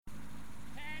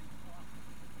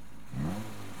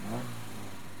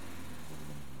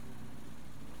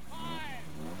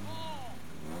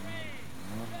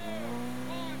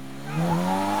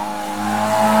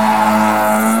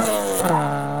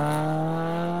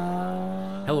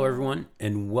Hello, everyone,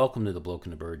 and welcome to the Bloke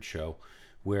and the Bird show,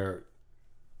 why are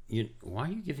you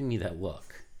giving me that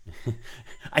look?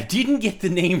 I didn't get the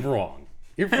name wrong.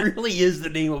 It really is the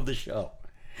name of the show.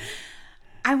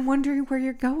 I'm wondering where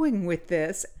you're going with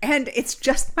this, and it's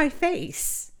just my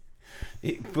face.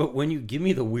 But when you give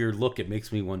me the weird look, it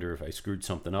makes me wonder if I screwed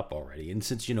something up already. And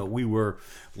since, we were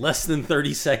less than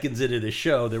 30 seconds into the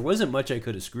show, there wasn't much I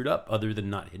could have screwed up other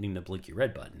than not hitting the blinky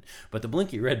red button. But the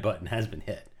blinky red button has been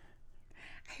hit.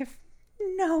 I have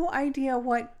no idea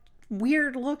what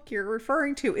weird look you're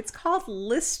referring to. It's called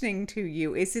listening to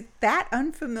you. Is it that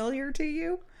unfamiliar to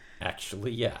you?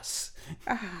 Actually, yes.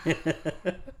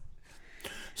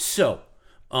 So,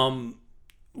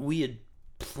 we had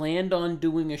planned on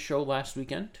doing a show last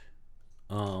weekend.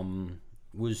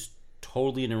 Was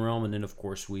totally in the realm, and then of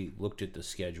course we looked at the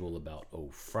schedule about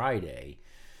Friday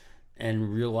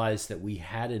and realized that we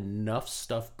had enough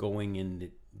stuff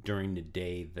going during the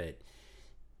day that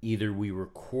either we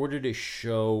recorded a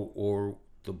show or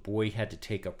the boy had to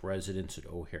take up residence at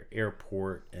O'Hare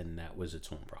Airport, and that was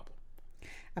its own problem.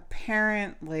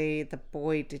 Apparently, the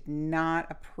boy did not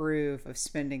approve of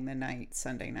spending the night,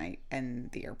 Sunday night, in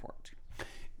the airport.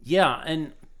 Yeah,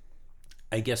 and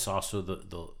I guess also the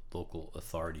local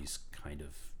authorities kind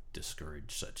of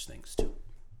discourage such things too.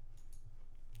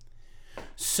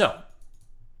 So,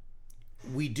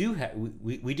 we did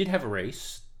have a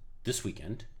race this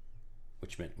weekend,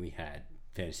 which meant we had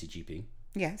Fantasy GP.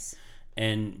 Yes.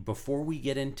 And before we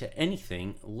get into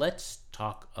anything, let's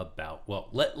talk about,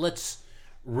 let's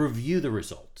review the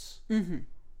results. Mm-hmm.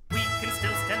 We can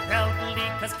still stand proudly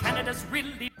because Canada's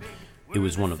really big. It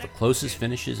was one of the closest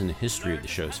finishes in the history of the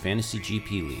show's Fantasy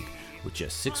GP League, with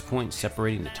just 6 points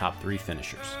separating the top 3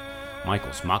 finishers.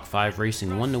 Michael's Mach 5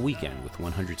 Racing won the weekend with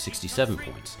 167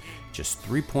 points, just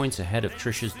 3 points ahead of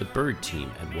Trisha's The Bird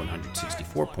team at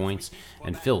 164 points,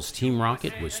 and Phil's Team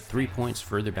Rocket was 3 points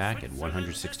further back at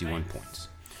 161 points.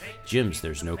 Jim's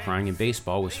There's No Crying in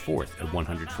Baseball was 4th at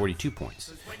 142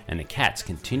 points, and the Cats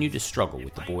continued to struggle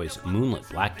with the boys' Moonlit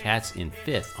Black Cats in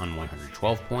 5th on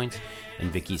 112 points,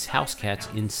 and Vicky's House Cats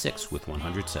in 6th with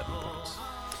 107 points.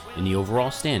 In the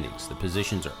overall standings, the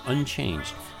positions are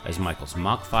unchanged as Michael's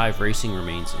Mach 5 Racing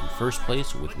remains in first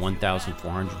place with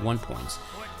 1,401 points,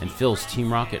 and Phil's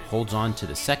Team Rocket holds on to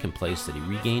the second place that he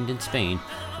regained in Spain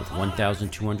with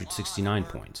 1,269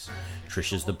 points.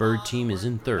 Trisha's The Bird team is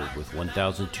in third with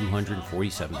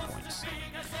 1,247 points.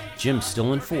 Jim's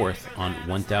still in fourth on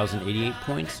 1,088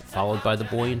 points, followed by the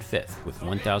boy in fifth with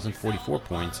 1,044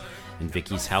 points, and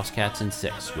Vicky's House Cats in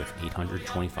sixth with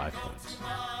 825 points.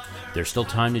 There's still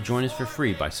time to join us for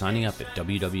free by signing up at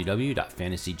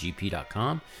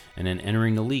www.fantasygp.com and then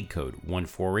entering the league code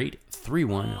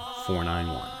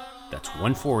 148-31491. That's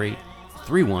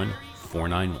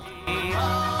 148-31491.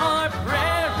 Our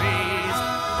prairies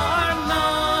are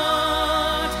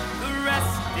not, the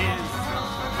rest is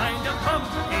kind of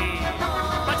bumpy.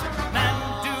 But man,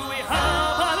 do we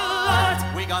have a lot?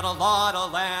 We got a lot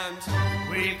of land.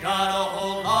 We got a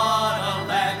whole lot of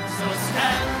land. So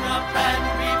stand up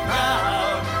and be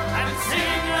proud and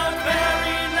sing out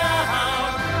very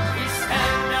loud. We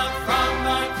stand out from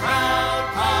the crowd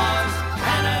 'cause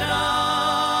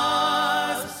Canada's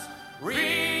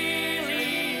really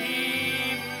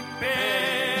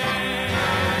big.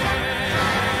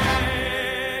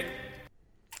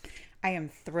 I am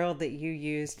thrilled that you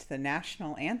used the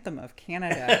national anthem of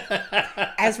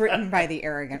Canada as written by the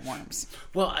Arrogant Worms.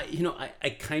 Well, I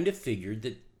kind of figured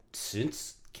that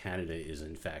since Canada is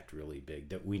in fact really big,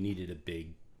 that we needed a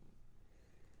big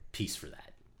piece for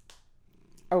that.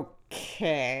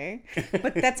 Okay.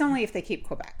 But that's only if they keep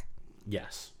Quebec.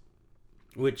 Yes.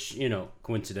 Which,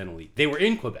 coincidentally, they were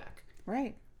in Quebec.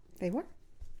 Right. They were.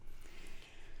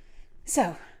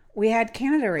 So, we had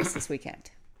Canada race this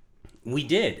weekend. We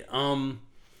did.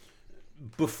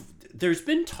 There's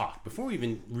been talk, before we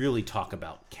even really talk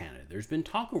about Canada, there's been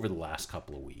talk over the last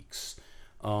couple of weeks,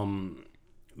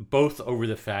 both over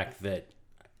the fact that,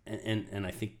 and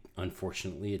I think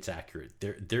unfortunately it's accurate,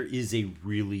 there is a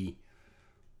really,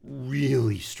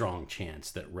 really strong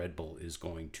chance that Red Bull is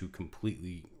going to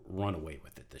completely run away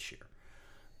with it this year.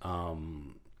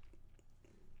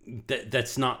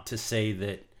 That's not to say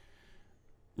that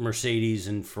Mercedes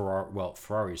and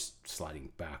Ferrari's sliding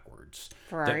backwards.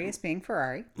 Ferrari is being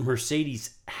Ferrari.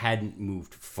 Mercedes hadn't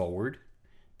moved forward.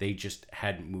 They just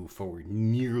hadn't moved forward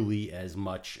nearly as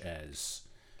much as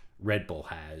Red Bull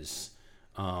has.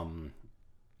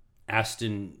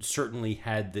 Aston certainly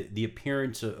had the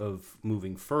appearance of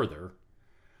moving further,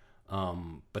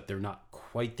 but they're not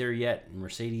quite there yet.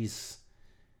 Mercedes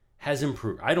has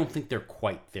improved. I don't think they're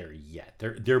quite there yet.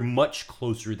 They're much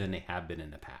closer than they have been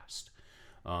in the past.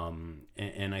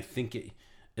 And I think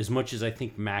as much as I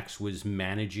think Max was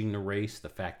managing the race, the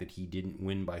fact that he didn't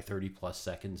win by 30 plus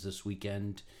seconds this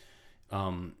weekend,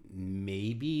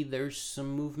 maybe there's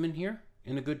some movement here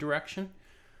in a good direction.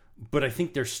 But I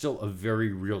think there's still a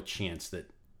very real chance that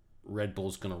Red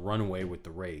Bull's going to run away with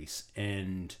the race.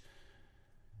 And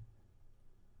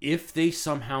if they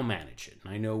somehow manage it,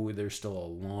 and I know there's still a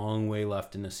long way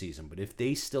left in the season, but if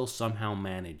they still somehow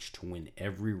manage to win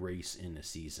every race in the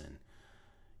season,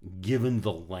 given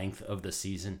the length of the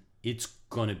season, it's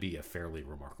going to be a fairly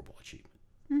remarkable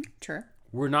achievement. True.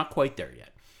 We're not quite there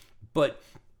yet. But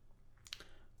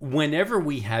whenever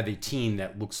we have a team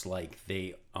that looks like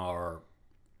they are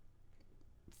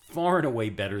far and away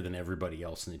better than everybody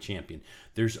else in the champion,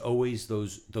 there's always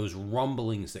those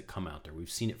rumblings that come out there.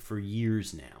 We've seen it for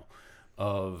years now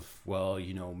of, well,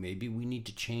 maybe we need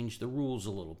to change the rules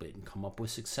a little bit and come up with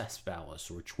success ballast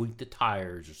or tweak the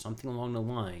tires or something along the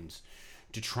lines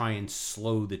to try and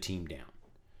slow the team down.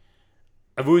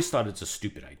 I've always thought it's a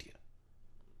stupid idea.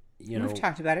 We've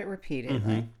talked about it repeatedly.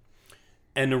 Mm-hmm.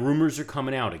 And the rumors are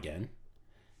coming out again.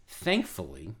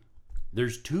 Thankfully,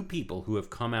 there's two people who have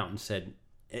come out and said,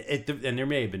 and there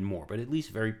may have been more, but at least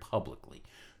very publicly,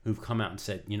 who've come out and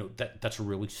said, that's a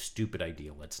really stupid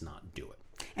idea. Let's not do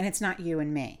it. And it's not you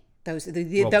and me. Those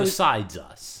besides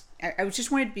us. I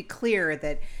just wanted to be clear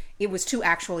that it was two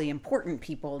actually important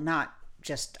people, not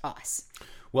just us.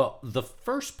 Well, the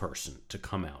first person to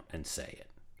come out and say it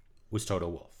was Toto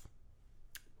Wolff.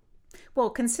 Well,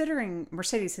 considering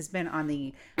Mercedes has been on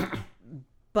the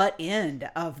butt end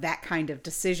of that kind of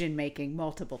decision making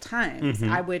multiple times,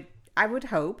 I would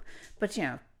hope, but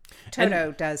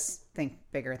Toto does think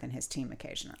bigger than his team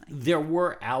occasionally. There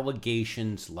were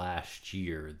allegations last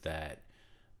year that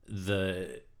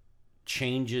the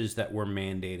changes that were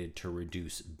mandated to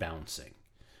reduce bouncing,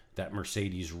 that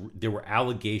there were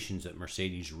allegations that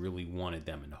Mercedes really wanted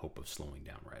them in the hope of slowing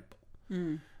down Red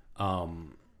Bull.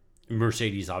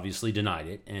 Mercedes obviously denied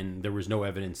it, and there was no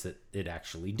evidence that it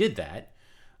actually did that.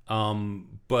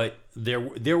 But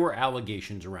there were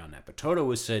allegations around that. But Toto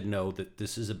has said, no, that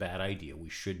this is a bad idea. We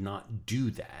should not do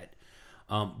that.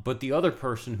 But the other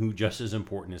person who just as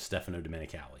important is Stefano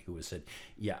Domenicali, who has said,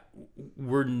 yeah,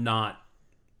 we're not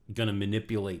going to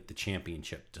manipulate the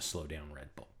championship to slow down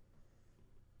Red Bull.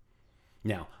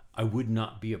 Now, I would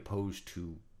not be opposed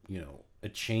to, a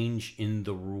change in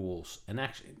the rules. And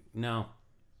actually, no,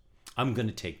 I'm going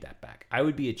to take that back. I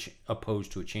would be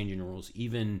opposed to a change in the rules,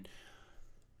 even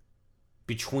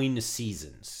between the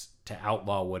seasons, to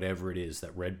outlaw whatever it is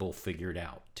that Red Bull figured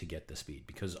out to get the speed.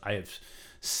 Because I have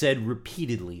said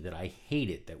repeatedly that I hate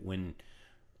it that when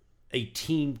a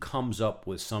team comes up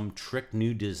with some trick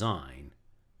new design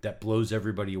that blows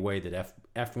everybody away, that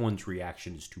F1's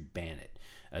reaction is to ban it,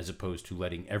 as opposed to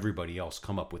letting everybody else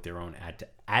come up with their own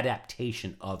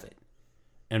adaptation of it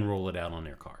and roll it out on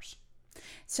their cars.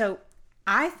 So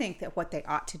I think that what they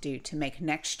ought to do to make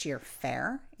next year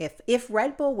fair, if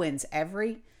Red Bull wins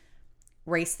every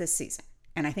race this season,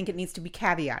 and I think it needs to be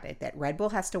caveated that Red Bull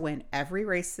has to win every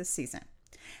race this season,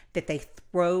 that they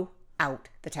throw out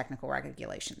the technical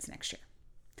regulations next year.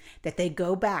 That they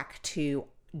go back to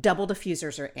double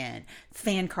diffusers are in,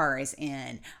 fan car is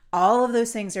in, all of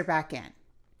those things are back in.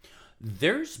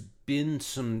 There's been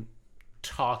some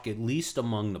talk, at least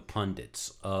among the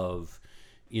pundits, of,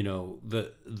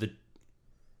 the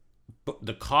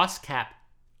cost cap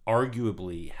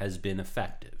arguably has been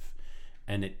effective,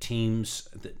 and at teams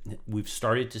that we've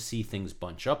started to see things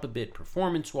bunch up a bit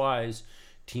performance-wise.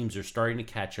 Teams are starting to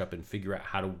catch up and figure out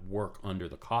how to work under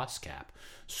the cost cap,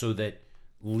 so that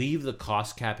leave the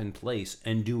cost cap in place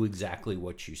and do exactly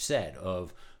what you said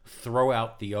of throw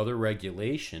out the other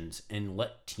regulations and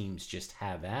let teams just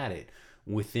have at it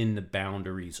within the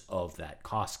boundaries of that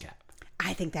cost cap.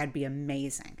 I think that'd be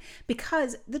amazing,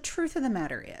 because the truth of the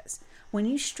matter is, when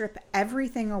you strip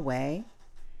everything away,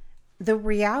 the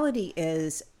reality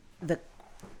is the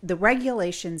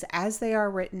regulations as they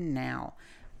are written now,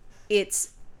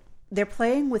 they're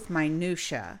playing with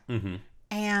minutia,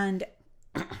 and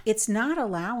it's not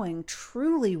allowing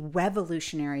truly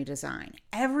revolutionary design.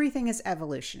 Everything is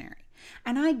evolutionary.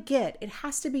 And I get it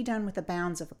has to be done with the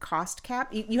bounds of a cost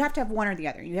cap. You have to have one or the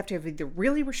other. You have to have either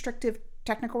really restrictive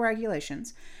technical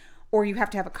regulations, or you have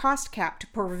to have a cost cap to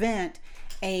prevent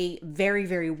a very,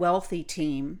 very wealthy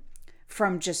team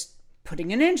from just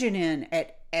putting an engine in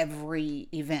at every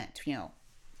event.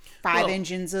 5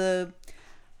 engines a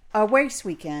race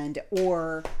weekend,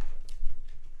 or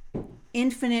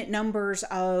infinite numbers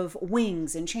of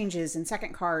wings and changes and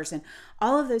second cars and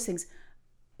all of those things.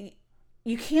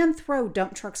 You can throw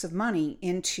dump trucks of money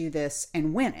into this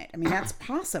and win it. I mean, that's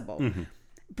possible.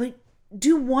 But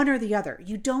do one or the other.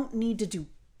 You don't need to do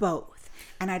both.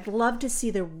 And I'd love to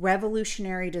see the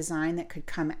revolutionary design that could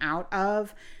come out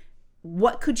of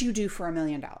what could you do for $1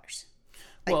 million?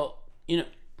 Well,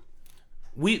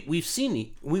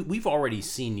 we've already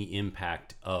seen the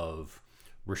impact of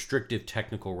restrictive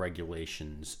technical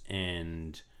regulations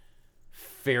and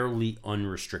fairly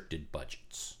unrestricted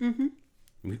budgets. Mm-hmm.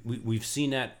 We've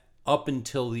seen that up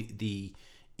until the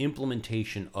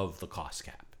implementation of the cost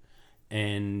cap,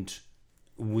 and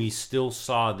we still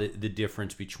saw the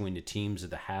difference between the teams of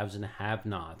the haves and the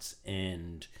have-nots,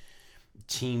 and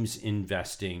teams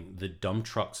investing the dump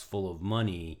trucks full of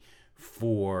money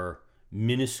for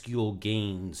minuscule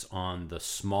gains on the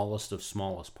smallest of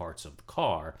smallest parts of the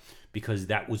car, because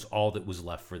that was all that was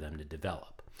left for them to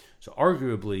develop. So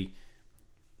arguably,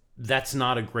 that's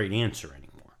not a great answer anymore.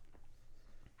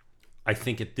 I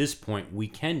think at this point we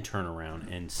can turn around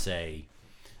and say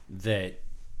that,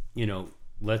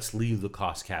 let's leave the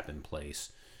cost cap in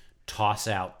place, toss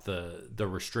out the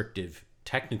restrictive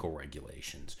technical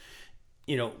regulations,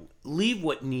 leave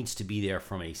what needs to be there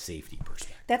from a safety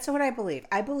perspective. That's what I believe.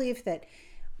 I believe that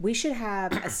we should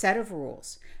have a set of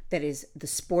rules that is the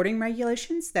sporting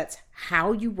regulations. That's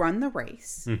how you run the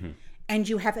race. Mm-hmm. And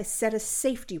you have a set of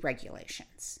safety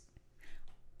regulations.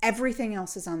 Everything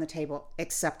else is on the table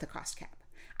except the cost cap.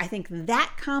 I think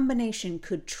that combination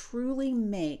could truly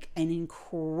make an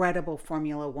incredible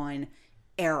Formula One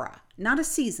era. Not a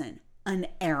season, an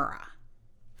era.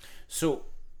 So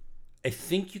I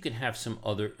think you can have some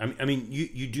other... I mean,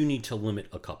 you do need to limit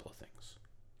a couple of things.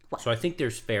 What? So I think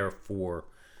there's fair for,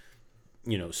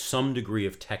 some degree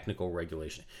of technical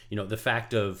regulation. The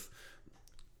fact of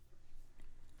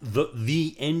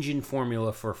the engine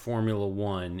formula for Formula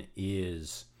One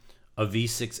is a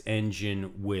V6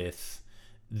 engine with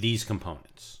these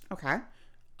components. Okay.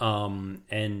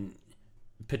 And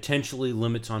potentially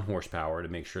limits on horsepower to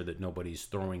make sure that nobody's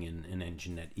throwing in an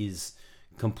engine that is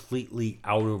completely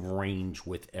out of range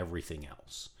with everything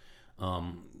else.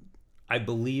 I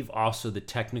believe also the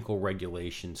technical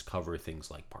regulations cover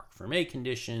things like parc fermé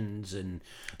conditions and...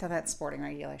 So that's sporting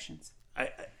regulations.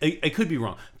 I could be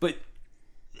wrong, but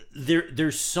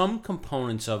there's some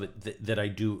components of it that I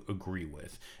do agree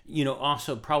with.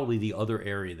 Also probably the other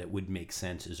area that would make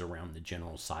sense is around the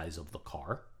general size of the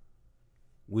car.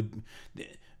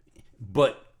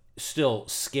 But still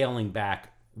scaling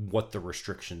back what the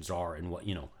restrictions are and what,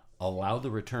 allow the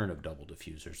return of double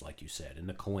diffusers, like you said, and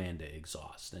the Coanda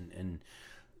exhaust. And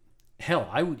hell,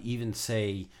 I would even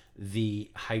say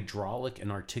the hydraulic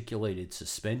and articulated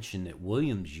suspension that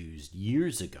Williams used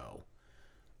years ago,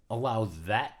 allow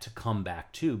that to come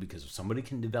back too, because if somebody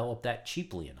can develop that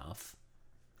cheaply enough,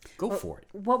 go for it.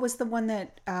 What was the one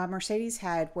that Mercedes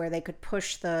had where they could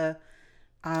push the...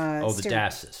 the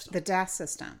DAS system. The DAS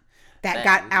system. That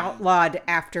got outlawed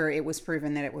after it was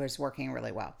proven that it was working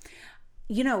really well.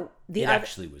 It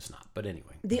actually was not, but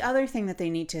anyway. The other thing that they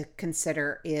need to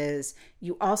consider is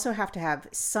you also have to have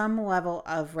some level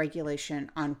of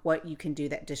regulation on what you can do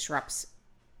that disrupts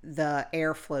the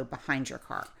airflow behind your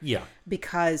car. Yeah.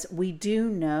 Because we do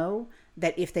know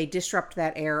that if they disrupt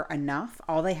that air enough,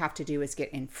 all they have to do is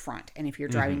get in front. And if you're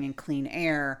driving in clean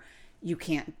air,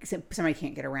 somebody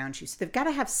can't get around you. So they've got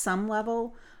to have some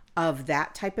level of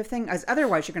that type of thing. As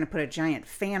otherwise, you're going to put a giant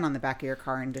fan on the back of your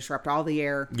car and disrupt all the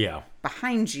air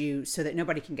behind you so that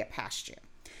nobody can get past you.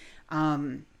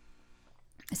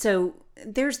 So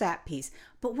there's that piece.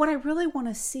 But what I really want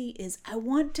to see is I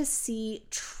want to see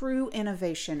true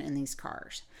innovation in these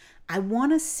cars. I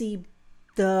want to see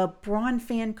the Braun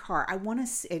fan car. I want to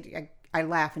see, I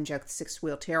laugh and joke the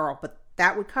 6-wheel tear-off, but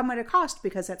that would come at a cost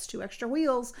because that's 2 extra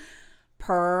wheels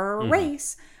per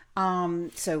race.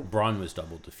 So Braun was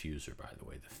double diffuser, by the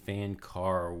way. The fan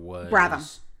car was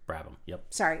Brabham. Yep.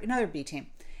 Sorry, another B team.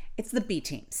 It's the B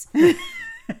teams.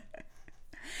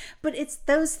 But it's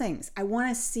those things. I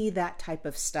want to see that type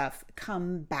of stuff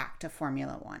come back to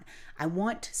Formula One. I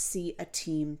want to see a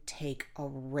team take a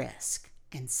risk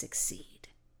and succeed.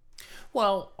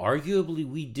 Well, arguably,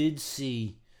 we did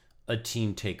see a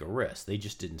team take a risk. They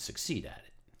just didn't succeed at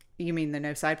it. You mean the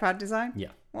no side pod design? Yeah.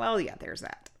 Well, yeah, there's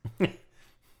that. I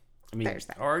mean, there's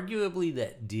that. Arguably,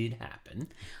 that did happen.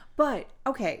 But,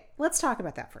 okay, let's talk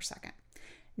about that for a second.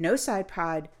 No side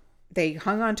pod. They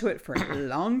hung on to it for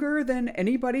longer than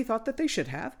anybody thought that they should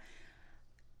have.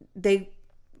 They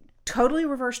totally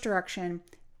reversed direction.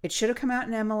 It should have come out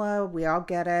in Imola. We all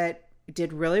get it. It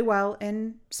did really well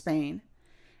in Spain.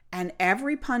 And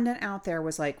every pundit out there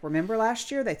was like, remember last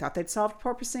year? They thought they'd solved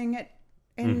porpoising it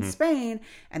in Spain.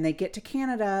 And they get to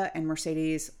Canada and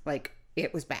Mercedes,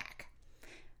 it was back.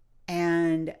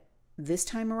 And this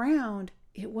time around,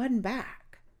 it wasn't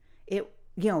back.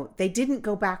 they didn't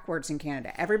go backwards in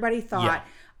Canada. Everybody thought, Yeah.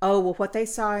 oh, well, what they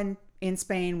saw in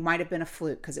Spain might have been a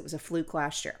fluke because it was a fluke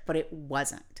last year, but it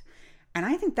wasn't. And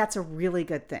I think that's a really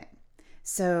good thing.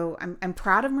 So I'm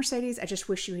proud of Mercedes. I just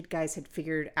wish you guys had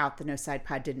figured out the no side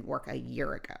pod didn't work a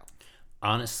year ago.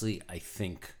 Honestly, I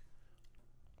think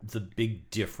the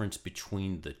big difference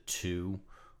between the two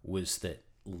was that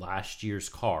last year's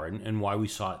car, and why we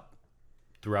saw it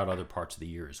throughout other parts of the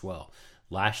year as well,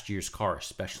 last year's car,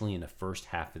 especially in the first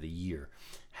half of the year,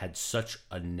 had such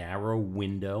a narrow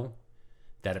window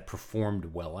that it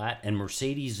performed well at, and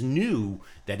Mercedes knew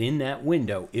that in that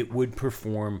window it would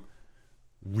perform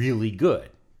really good.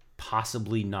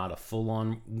 Possibly not a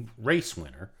full-on race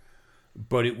winner,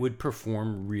 but it would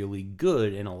perform really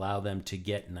good and allow them to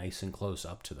get nice and close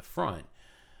up to the front.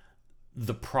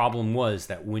 The problem was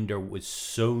that window was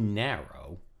so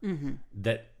narrow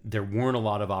that there weren't a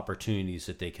lot of opportunities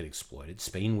that they could exploit it.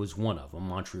 Spain was one of them.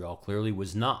 Montreal clearly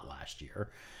was not last year.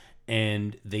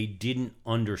 And they didn't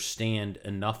understand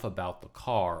enough about the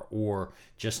car, or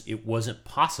just it wasn't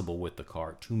possible with the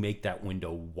car to make that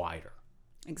window wider.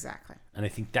 Exactly. And I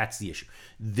think that's the issue.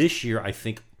 This year, I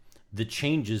think the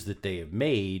changes that they have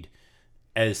made,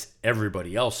 as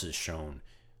everybody else has shown,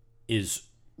 is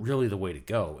really the way to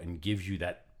go and gives you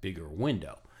that bigger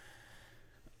window.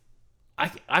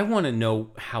 I want to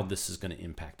know how this is going to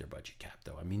impact their budget cap,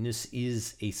 though. I mean, this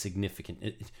is a significant...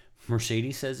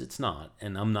 Mercedes says it's not,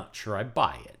 and I'm not sure I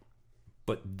buy it.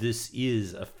 But this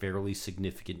is a fairly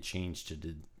significant change to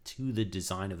the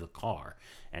design of the car.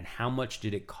 And how much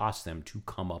did it cost them to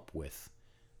come up with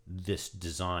this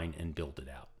design and build it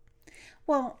out?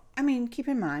 Well, I mean, keep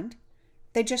in mind,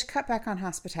 they just cut back on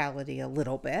hospitality a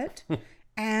little bit,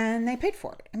 and they paid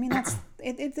for it. I mean,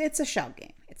 it's a shell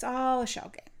game. It's all a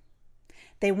shell game.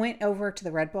 They went over to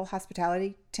the Red Bull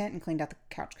hospitality tent and cleaned out the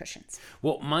couch cushions.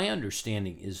 Well, my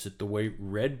understanding is that the way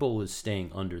Red Bull is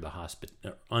staying under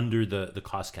the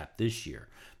cost cap this year,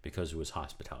 because it was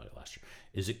hospitality last year,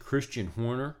 is that Christian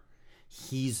Horner,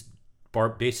 he's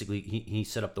basically he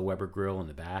set up the Weber grill in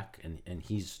the back, and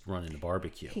he's running the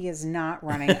barbecue. He is not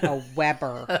running a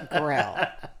Weber grill.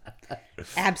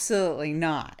 Absolutely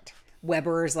not.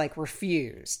 Weber is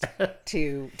refused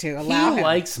to allow him. He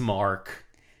likes Mark.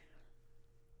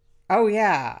 Oh,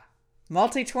 yeah.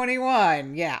 Multi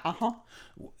 21. Yeah. Uh-huh.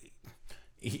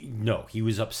 He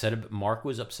was upset. Mark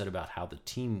was upset about how the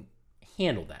team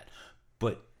handled that.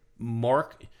 But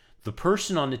Mark, the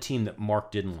person on the team that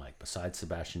Mark didn't like, besides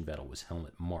Sebastian Vettel, was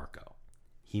Helmut Marko.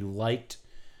 He liked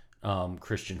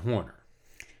Christian Horner.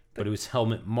 But it was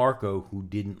Helmut Marko who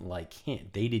didn't like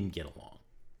him. They didn't get along.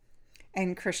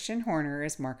 And Christian Horner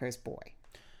is Marco's boy.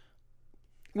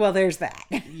 Well, there's that.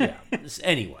 Yeah.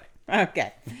 Anyway.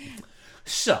 Okay.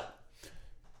 So,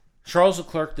 Charles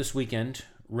Leclerc this weekend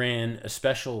ran a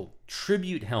special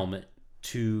tribute helmet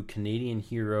to Canadian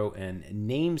hero and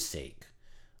namesake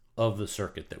of the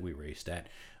circuit that we raced at,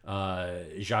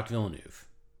 Jacques Villeneuve.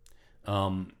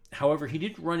 However, he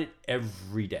didn't run it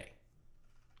every day.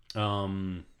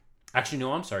 Actually,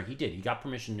 no, I'm sorry, he did. He got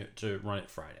permission to run it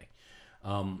Friday.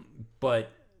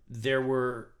 But there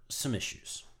were some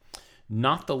issues.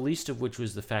 Not the least of which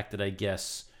was the fact that I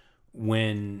guess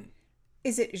when...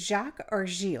 Is it Jacques or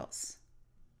Gilles?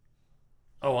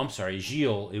 Oh, I'm sorry.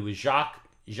 Gilles. It was Jacques.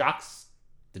 Jacques'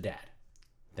 the dad.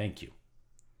 Thank you.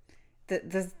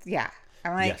 Yeah.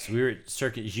 Yes, we were at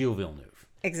Circuit Gilles Villeneuve.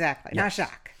 Exactly. Yes. Not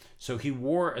Jacques. So he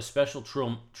wore a special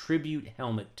tribute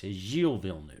helmet to Gilles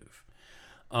Villeneuve.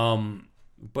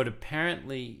 But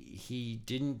apparently he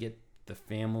didn't get the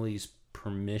family's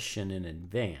permission in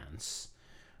advance.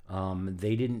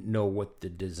 They didn't know what the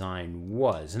design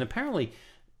was. And apparently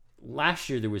last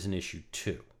year there was an issue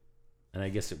too. And I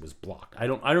guess it was blocked. I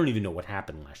don't even know what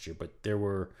happened last year, but there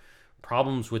were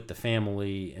problems with the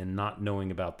family and not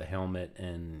knowing about the helmet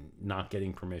and not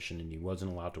getting permission, and he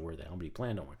wasn't allowed to wear the helmet he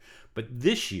planned on wearing. But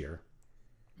this year,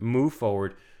 move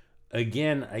forward,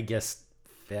 again, I guess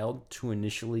failed to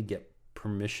initially get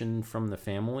permission from the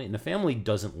family. And the family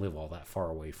doesn't live all that far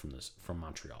away from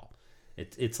Montreal.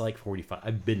 It's like 45.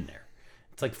 I've been there.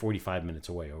 It's like 45 minutes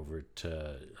away over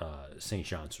to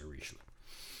Saint-Jean-sur-Richelieu.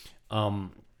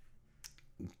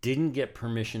 Didn't get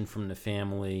permission from the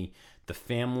family. The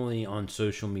family on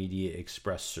social media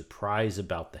expressed surprise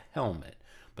about the helmet,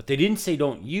 but they didn't say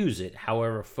don't use it.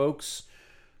 However, folks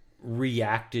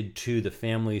reacted to the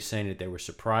family saying that they were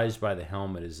surprised by the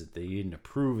helmet, is that they didn't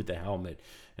approve of the helmet,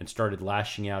 and started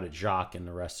lashing out at Jacques and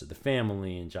the rest of the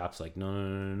family. And Jacques' like,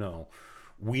 no.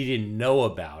 We didn't know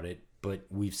about it, but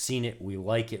we've seen it. We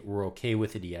like it. We're okay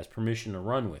with it. He has permission to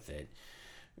run with it.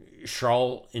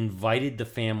 Charles invited the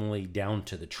family down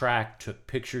to the track, took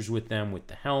pictures with them with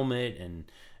the helmet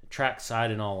and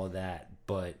trackside and all of that,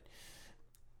 but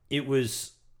it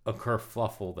was a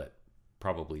kerfuffle that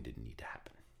probably didn't need to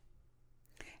happen.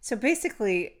 So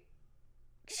basically,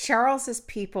 Charles's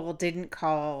people didn't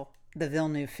call the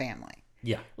Villeneuve family.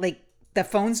 Yeah. Like, the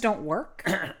phones don't work?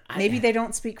 Maybe they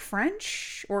don't speak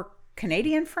French or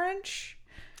Canadian French?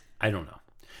 I don't know.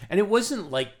 And it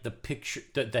wasn't like the picture,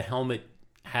 the helmet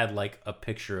had like a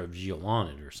picture of Gilles on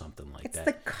it or something like It's that.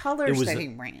 the colors that he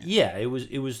ran. Yeah, it was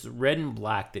the red and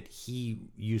black that he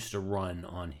used to run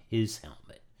on his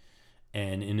helmet,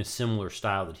 and in a similar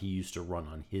style that he used to run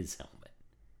on his helmet.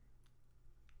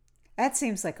 That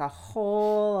seems like a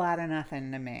whole lot of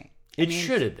nothing to me. It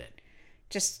should have been.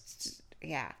 Just,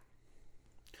 yeah.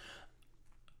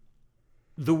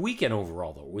 The weekend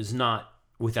overall, though, was not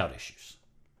without issues.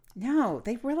 No,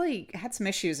 they really had some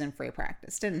issues in free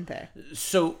practice, didn't they?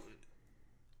 So,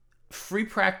 free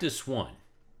practice 1,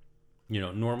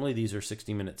 normally these are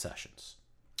 60-minute sessions.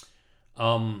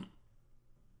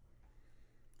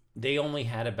 They only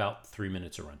had about 3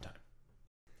 minutes of runtime.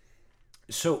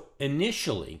 So,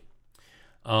 initially,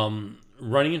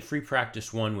 running in free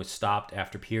practice 1 was stopped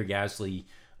after Pierre Gasly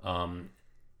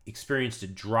experienced a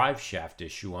drive shaft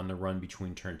issue on the run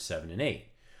between turns 7 and 8.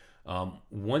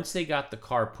 Once they got the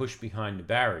car pushed behind the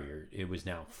barrier, it was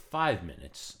now 5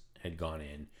 minutes had gone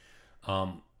in,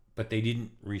 but they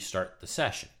didn't restart the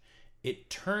session. It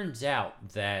turns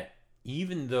out that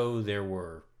even though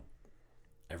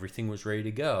everything was ready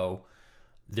to go,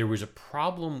 there was a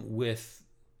problem with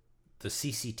the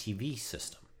CCTV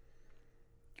system.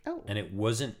 Oh. And it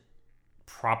wasn't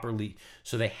properly,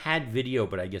 so they had video,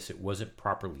 but I guess it wasn't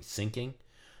properly syncing.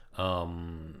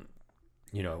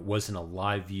 It wasn't a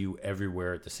live view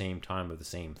everywhere at the same time of the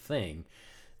same thing.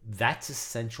 That's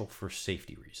essential for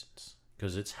safety reasons,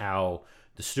 because it's how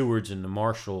the stewards and the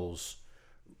marshals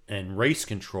and race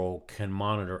control can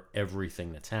monitor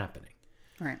everything that's happening.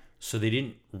 Right. So they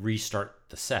didn't restart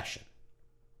the session.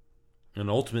 And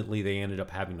ultimately, they ended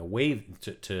up having to waive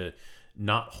to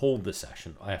not hold the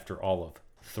session after all of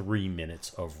 3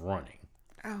 minutes of running.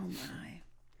 Oh, my.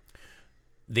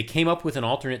 They came up with an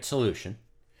alternate solution.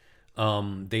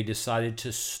 They decided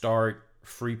to start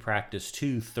free practice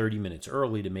 2 30 minutes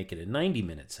early to make it a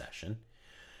 90-minute session.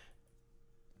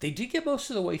 They did get most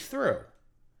of the way through.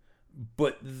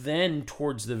 But then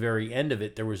towards the very end of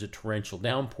it, there was a torrential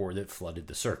downpour that flooded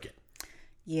the circuit.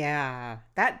 Yeah,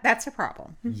 that's a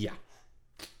problem. Yeah.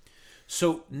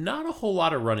 So not a whole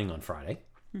lot of running on Friday.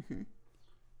 Mm-hmm.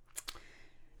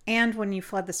 And when you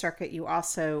flood the circuit, you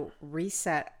also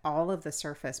reset all of the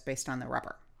surface based on the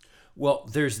rubber. Well,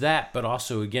 there's that, but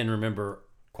also, again, remember,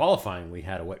 qualifying, we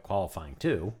had a wet qualifying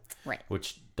too. Right.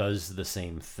 Which does the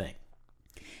same thing.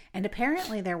 And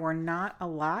apparently there were not a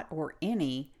lot or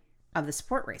any of the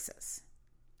sport races.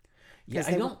 Yeah,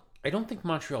 I don't think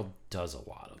Montreal does a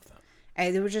lot of them.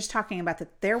 They were just talking about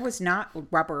that there was not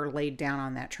rubber laid down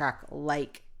on that track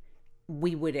like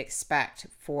we would expect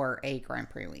for a Grand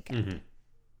Prix weekend.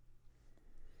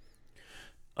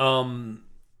 Mm-hmm.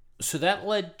 So that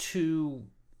led to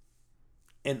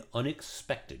an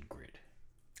unexpected grid.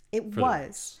 It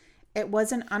was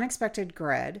an unexpected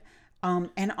grid.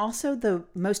 And also the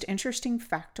most interesting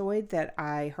factoid that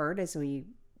I heard as we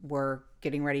were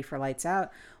getting ready for lights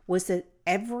out was that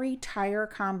every dry tire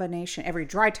combination,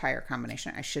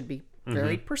 I should be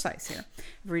very precise here,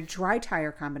 every dry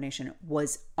tire combination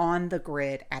was on the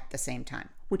grid at the same time,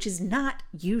 which is not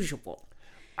usual.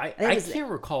 I can't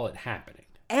recall it happening.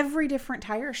 Every different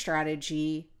tire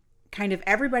strategy, kind of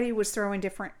everybody was throwing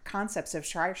different concepts of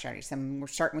tire strategy. Some were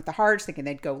starting with the hards, thinking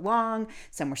they'd go long.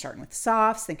 Some were starting with the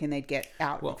softs, thinking they'd get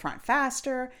out in front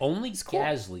faster. Only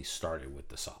Gasly started with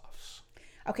the softs.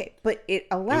 Okay, but it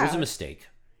allowed... It was a mistake.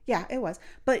 Yeah, it was.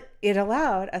 But it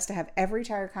allowed us to have every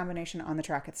tire combination on the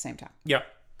track at the same time. Yep.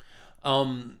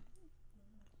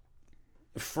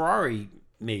 Ferrari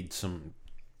made some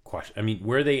question. I mean,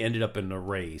 where they ended up in the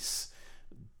race,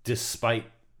 despite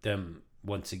them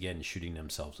once again shooting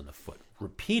themselves in the foot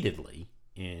repeatedly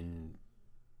in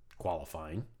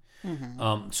qualifying.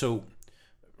 So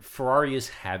Ferrari is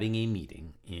having a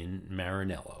meeting in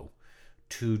Maranello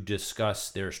to discuss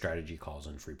their strategy calls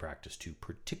in free practice 2,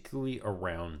 particularly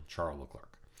around Charles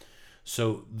Leclerc.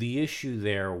 So the issue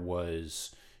there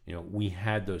was, we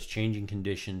had those changing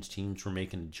conditions. Teams were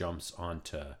making jumps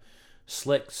onto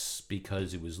slicks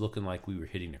because it was looking like we were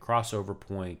hitting the crossover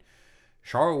point.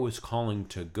 Charles was calling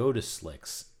to go to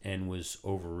slicks and was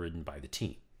overridden by the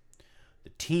team.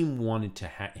 The team wanted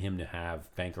him to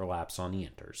have banker laps on the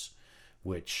inters,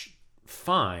 which,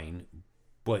 fine,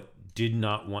 but did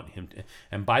not want him to.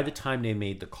 And by the time they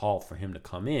made the call for him to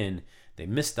come in, they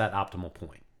missed that optimal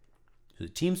point. So the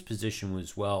team's position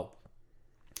was, well,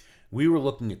 we were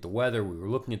looking at the weather, we were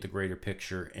looking at the greater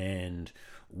picture, and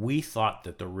we thought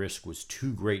that the risk was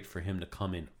too great for him to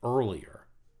come in earlier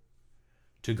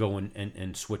to go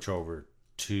and switch over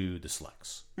to the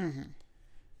slicks. Mm-hmm.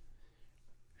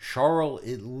 Charles,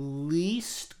 at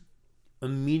least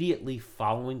immediately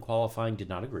following qualifying, did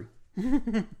not agree.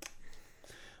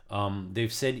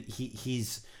 They've said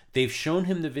they've shown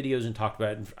him the videos and talked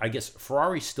about it. And I guess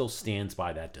Ferrari still stands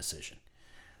by that decision.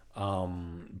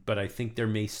 But I think there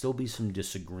may still be some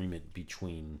disagreement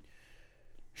between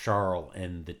Charles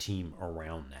and the team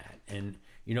around that. And,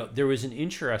 there was an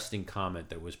interesting comment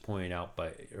that was pointed out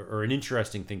or an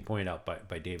interesting thing pointed out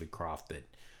by David Croft, that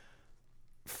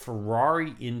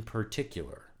Ferrari in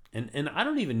particular, and I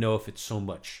don't even know if it's so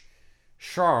much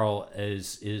Charles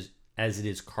as it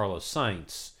is Carlos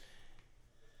Sainz,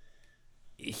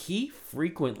 he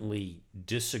frequently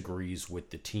disagrees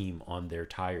with the team on their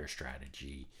tire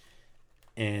strategy,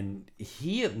 and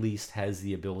he at least has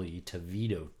the ability to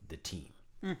veto the team.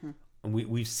 Mm-hmm. And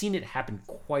we've seen it happen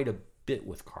quite a bit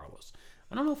with Carlos.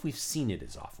 I don't know if we've seen it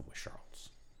as often with Charles.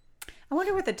 I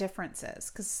wonder what the difference is,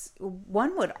 because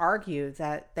one would argue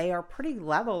that they are pretty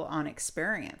level on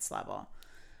experience level.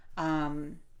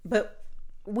 But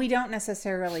we don't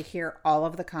necessarily hear all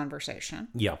of the conversation.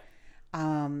 Yeah.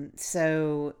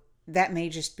 So that may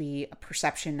just be a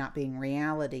perception not being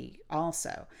reality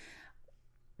also.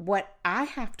 What I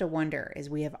have to wonder is,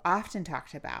 we have often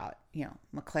talked about,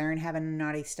 McLaren having a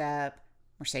naughty step,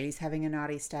 Mercedes having a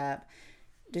naughty step.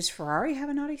 Does Ferrari have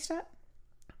a naughty step?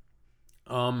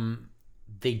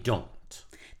 They don't.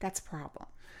 That's a problem.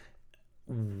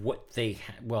 What they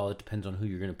well, it depends on who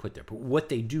you're going to put there. But what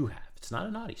they do have, it's not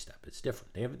a naughty step. It's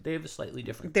different. They have a slightly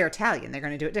different. They're Italian. They're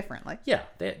going to do it differently. Yeah,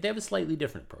 they have a slightly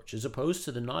different approach as opposed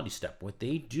to the naughty step. What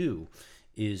they do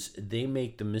is they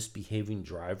make the misbehaving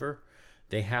driver.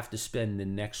 They have to spend the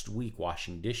next week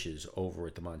washing dishes over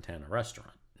at the Montana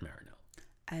restaurant, Marinelli.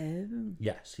 Oh.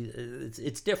 Yes,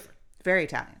 it's different. Very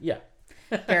Italian. Yeah.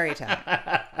 Very Italian.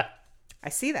 I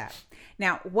see that.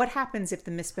 Now, what happens if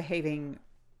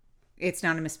it's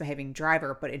not a misbehaving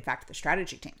driver, but in fact the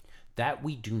strategy team? That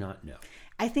we do not know.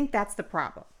 I think that's the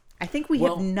problem. I think we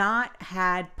have not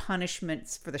had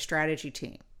punishments for the strategy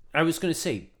team. I was going to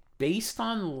say, based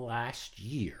on last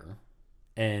year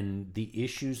and the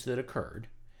issues that occurred,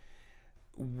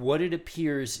 what it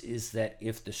appears is that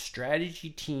if the strategy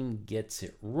team gets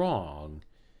it wrong,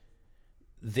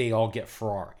 they all get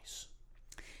Ferraris.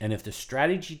 And if the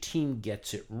strategy team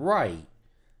gets it right,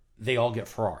 they all get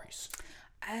Ferraris.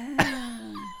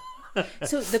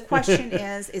 So the question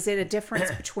is it a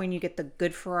difference between you get the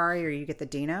good Ferrari or you get the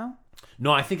Dino?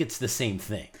 No, I think it's the same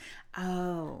thing.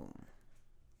 Oh.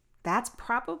 That's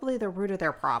probably the root of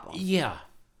their problem. Yeah.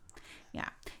 Yeah.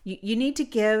 You need to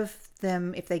give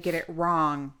them, if they get it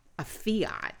wrong, a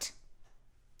Fiat.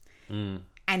 And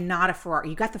not a Ferrari.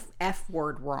 You got the F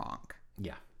word wrong.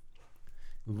 Yeah.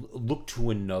 Look to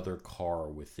another car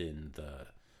within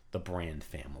the brand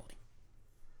family.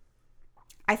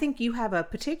 I think you have a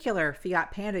particular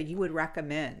Fiat Panda you would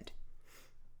recommend.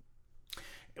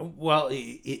 Well,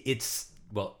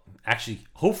 actually,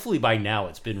 hopefully by now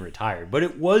it's been retired, but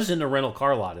it was in a rental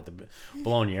car lot at the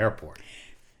Bologna airport.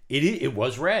 It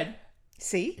was red.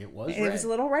 See? It was red. It was a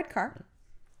little red car.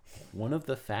 One of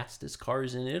the fastest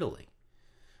cars in Italy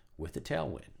with a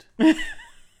tailwind.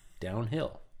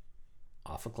 Downhill.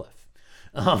 Off a cliff.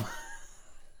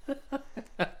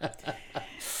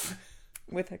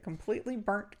 With a completely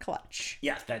burnt clutch.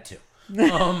 Yeah, that too.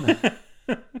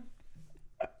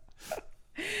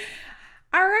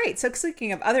 All right. So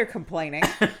speaking of other complaining.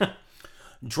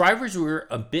 Drivers were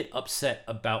a bit upset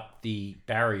about the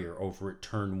barrier over at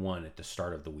turn 1 at the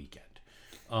start of the weekend.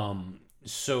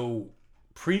 So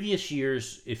previous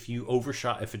years, if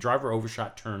a driver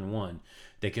overshot turn 1,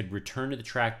 they could return to the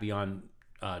track beyond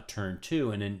turn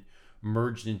 2 and then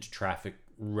merged into traffic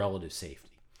relative safety.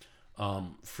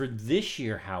 For this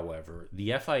year, however,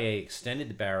 the FIA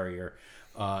extended the barrier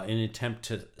in an attempt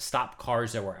to stop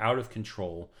cars that were out of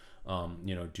control,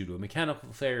 due to a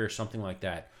mechanical failure or something like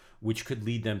that, which could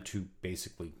lead them to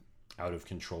basically out of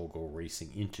control go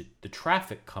racing into the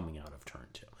traffic coming out of turn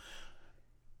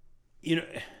 2.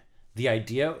 The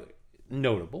idea,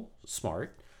 notable,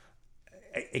 smart.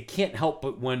 I can't help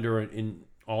but wonder, in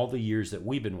all the years that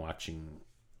we've been watching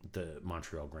the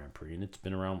Montreal Grand Prix, and it's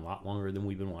been around a lot longer than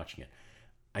we've been watching it,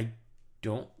 I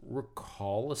don't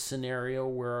recall a scenario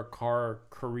where a car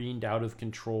careened out of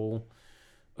control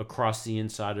across the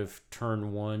inside of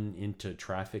turn 1 into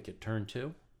traffic at turn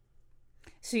 2.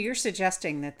 So you're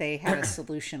suggesting that they had a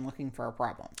solution looking for a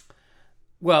problem.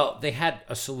 Well, they had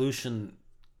a solution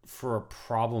for a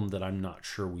problem that I'm not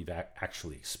sure we've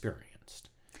actually experienced.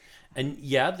 And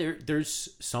yeah, there's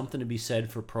something to be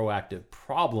said for proactive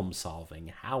problem solving.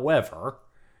 However,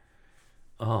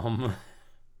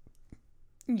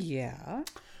 yeah.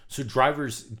 So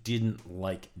drivers didn't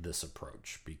like this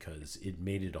approach because it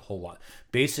made it a whole lot.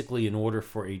 Basically, in order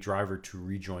for a driver to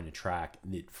rejoin a track,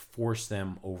 it forced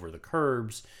them over the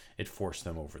curbs, it forced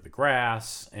them over the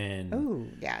grass,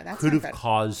 and could have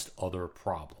caused other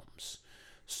problems.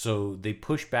 So they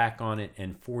pushed back on it,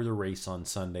 and for the race on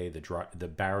Sunday, the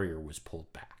barrier was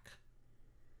pulled back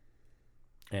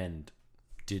and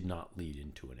did not lead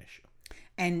into an issue.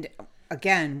 And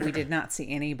again, we did not see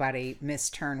anybody miss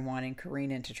turn 1 and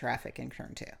careen into traffic in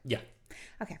turn 2. Yeah.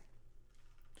 Okay.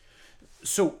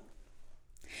 So.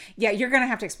 Yeah, you're going to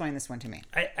have to explain this one to me.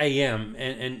 I am.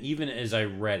 And even as I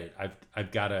read it,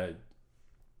 I've got to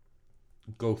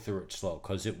go through it slow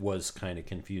because it was kind of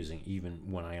confusing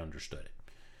even when I understood it.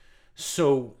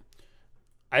 So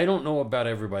I don't know about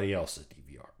everybody else's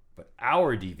DVR, but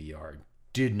our DVR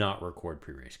did not record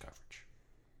pre-race coverage.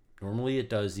 Normally it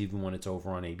does, even when it's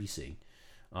over on ABC,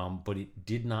 but it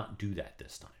did not do that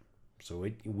this time. So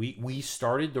we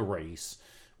started the race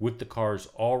with the cars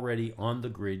already on the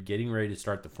grid, getting ready to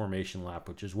start the formation lap,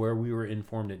 which is where we were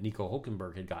informed that Nico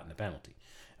Hülkenberg had gotten a penalty,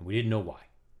 and we didn't know why.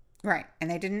 Right,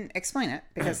 and they didn't explain it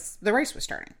because the race was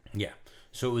starting. Yeah,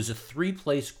 so it was a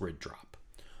 3-place grid drop.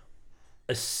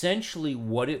 Essentially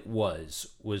what it was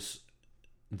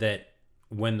that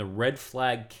when the red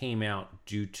flag came out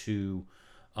due to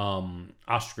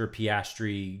Oscar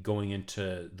Piastri going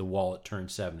into the wall at turn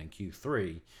 7 in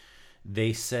Q3,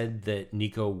 they said that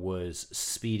Nico was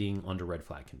speeding under red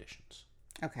flag conditions.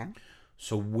 Okay.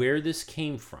 So where this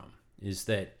came from is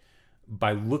that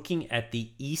by looking at the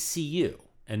ECU,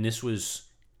 and this was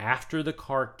after the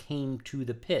car came to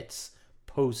the pits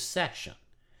post-session,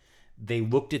 they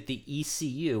looked at the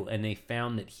ECU and they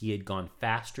found that he had gone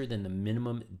faster than the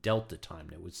minimum delta time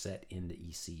that was set in the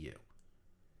ECU.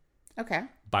 Okay.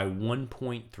 By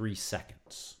 1.3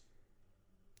 seconds.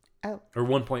 Oh. Or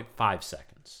 1.5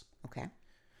 seconds. Okay.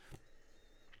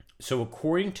 So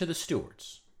according to the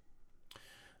stewards,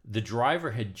 the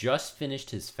driver had just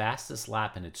finished his fastest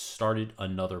lap and had started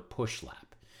another push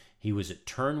lap. He was at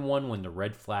turn 1 when the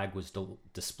red flag was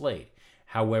displayed.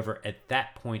 However, at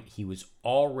that point, he was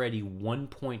already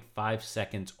 1.5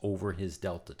 seconds over his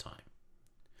delta time.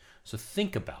 So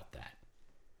think about that.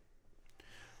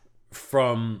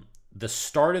 From the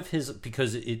start of his,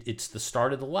 because it's the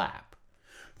start of the lap,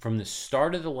 from the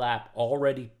start of the lap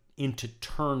already into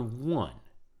turn 1.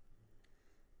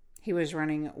 He was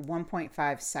running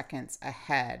 1.5 seconds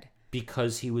ahead.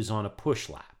 Because he was on a push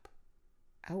lap.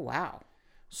 Oh, wow.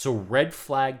 So red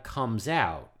flag comes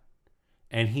out,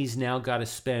 and he's now got to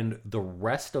spend the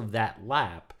rest of that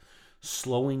lap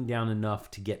slowing down enough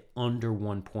to get under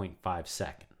 1.5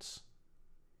 seconds.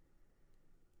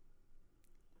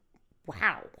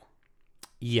 Wow.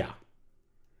 Yeah.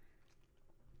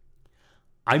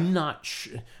 I'm not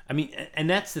sure. I mean, and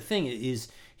that's the thing, is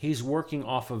he's working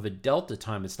off of a delta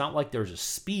time. It's not like there's a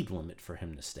speed limit for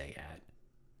him to stay at.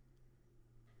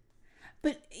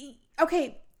 But,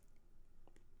 okay.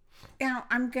 Now,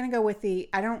 I'm going to go with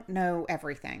I don't know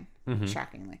everything,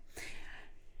 shockingly.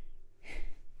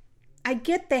 I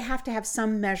get they have to have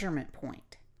some measurement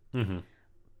point. Mm-hmm.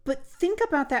 But think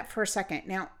about that for a second.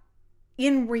 Now,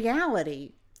 in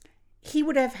reality, he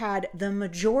would have had the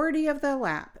majority of the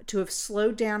lap to have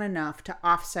slowed down enough to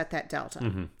offset that delta.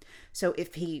 Mm-hmm. So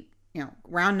if he,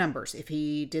 round numbers, if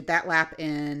he did that lap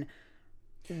in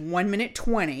 1 minute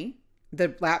 20,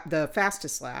 the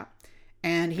fastest lap,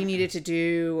 and he needed to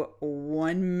do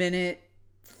 1 minute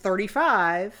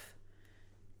 35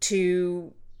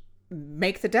 to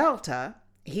make the delta,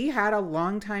 he had a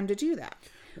long time to do that.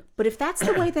 But if that's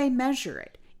the way they measure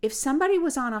it, if somebody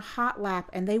was on a hot lap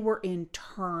and they were in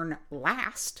turn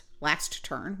last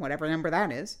turn, whatever number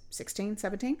that is, 16,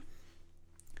 17,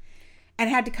 and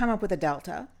had to come up with a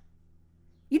delta,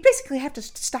 you'd basically have to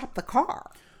stop the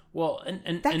car. Well,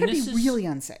 and that could be really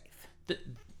unsafe.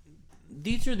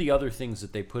 These are the other things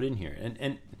that they put in here.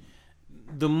 And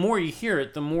the more you hear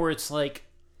it, the more it's like,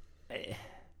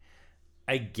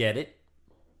 I get it,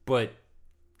 but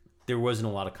there wasn't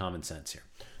a lot of common sense here.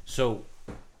 So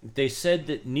they said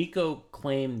that Nico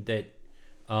claimed that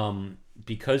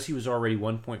because he was already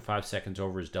 1.5 seconds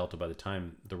over his delta by the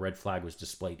time the red flag was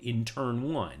displayed in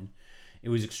turn 1, it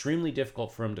was extremely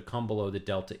difficult for him to come below the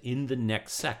delta in the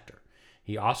next sector.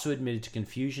 He also admitted to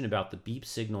confusion about the beep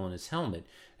signal in his helmet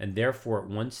and therefore at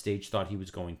one stage thought he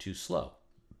was going too slow.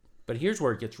 But here's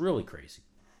where it gets really crazy.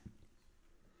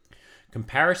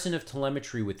 Comparison of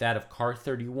telemetry with that of car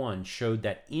 31 showed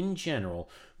that in general,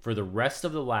 for the rest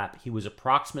of the lap, he was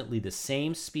approximately the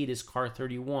same speed as car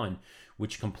 31,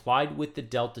 which complied with the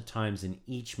delta times in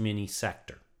each mini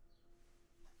sector.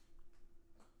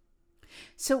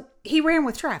 So he ran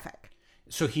with traffic.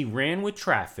 So he ran with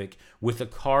traffic with a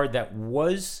car that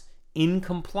was in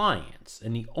compliance.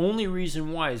 And the only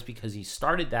reason why is because he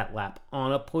started that lap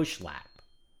on a push lap.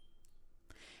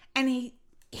 And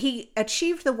he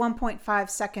achieved the 1.5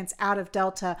 seconds out of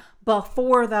delta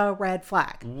before the red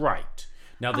flag. Right.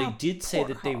 Now, they did say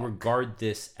that they Hulk. regard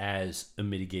this as a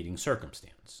mitigating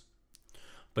circumstance.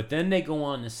 But then they go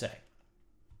on to say,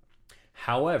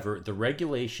 however, the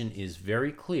regulation is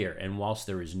very clear, and whilst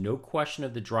there is no question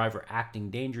of the driver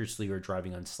acting dangerously or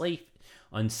driving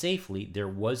unsafely, there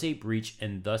was a breach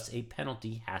and thus a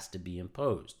penalty has to be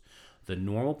imposed. The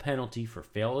normal penalty for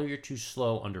failure to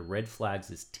slow under red flags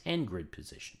is 10 grid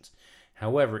positions.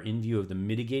 However, in view of the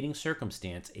mitigating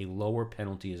circumstance, a lower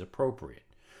penalty is appropriate.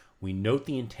 We note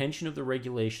the intention of the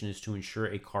regulation is to ensure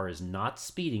a car is not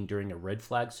speeding during a red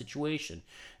flag situation,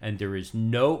 and there is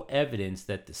no evidence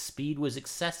that the speed was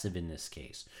excessive in this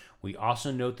case. We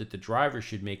also note that the driver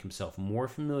should make himself more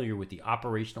familiar with the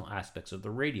operational aspects of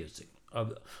the radio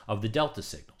signal, of the delta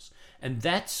signals. And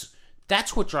that's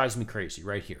what drives me crazy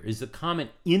right here, is the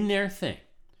comment in their thing.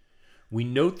 We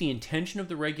note the intention of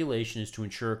the regulation is to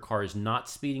ensure a car is not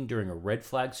speeding during a red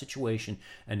flag situation,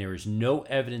 and there is no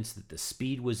evidence that the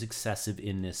speed was excessive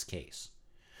in this case.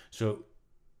 So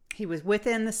he was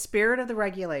within the spirit of the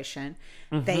regulation.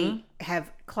 They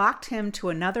have clocked him to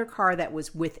another car that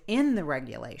was within the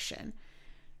regulation,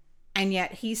 and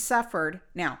yet he suffered.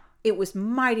 Now, it was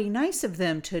mighty nice of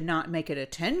them to not make it a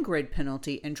 10 grid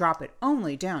penalty and drop it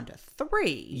only down to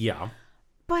 3. yeah.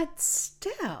 But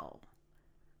still,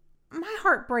 my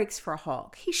heart breaks for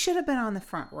Hulk. He should have been on the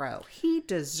front row. He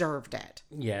deserved it.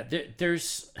 Yeah,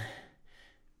 there's...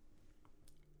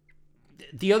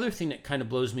 The other thing that kind of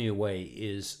blows me away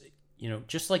is,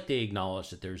 just like they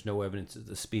acknowledge that there's no evidence that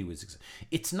the speed was...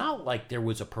 It's not like there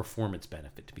was a performance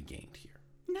benefit to be gained here.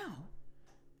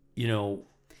 No.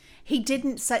 He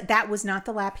didn't say... That was not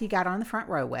the lap he got on the front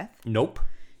row with. Nope.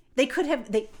 They could have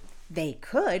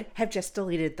just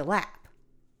deleted the lap.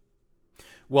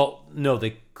 Well, no,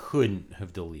 they couldn't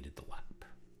have deleted the lap.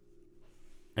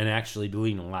 And actually,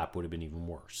 deleting the lap would have been even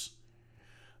worse.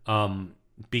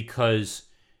 Because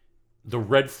the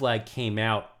red flag came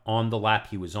out on the lap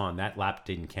he was on. That lap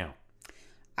didn't count.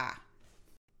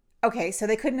 Okay, so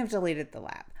they couldn't have deleted the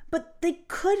lap. But they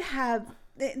could have...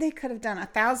 They could have done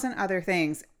 1,000 other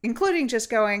things, including just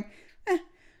going,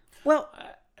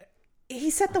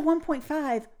 he set the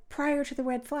 1.5 prior to the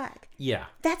red flag. Yeah.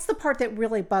 That's the part that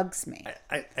really bugs me.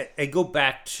 I go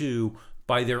back to,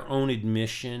 by their own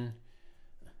admission,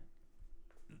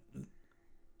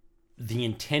 the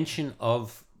intention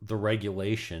of the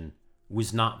regulation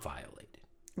was not violated.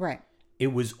 Right.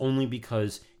 It was only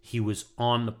because he was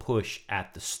on the push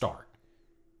at the start.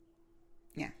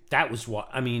 Yeah. That was what,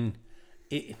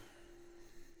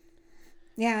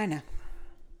 Yeah, I know.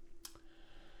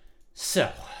 So,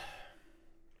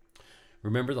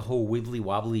 remember the whole wibbly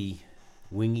wobbly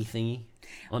wingy thingy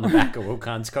on the back of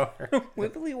Ocon's car?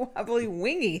 Wibbly wobbly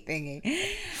wingy thingy.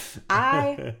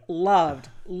 I loved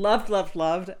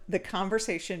the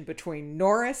conversation between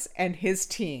Norris and his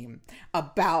team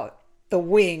about the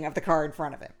wing of the car in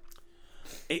front of him.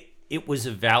 It was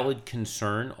a valid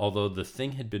concern, although the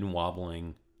thing had been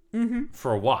wobbling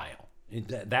for a while.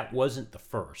 That wasn't the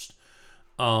first.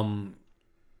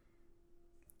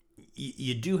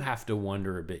 You do have to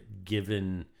wonder a bit,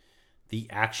 given the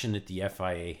action that the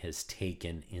FIA has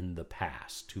taken in the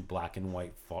past to black and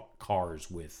white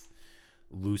cars with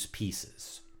loose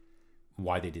pieces,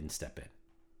 why they didn't step in.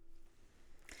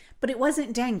 But it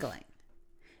wasn't dangling.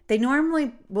 They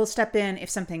normally will step in if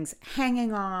something's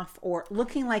hanging off or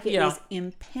looking like it is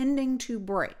impending to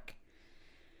break.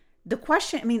 The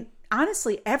question,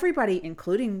 honestly, everybody,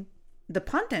 including the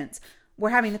pundits, were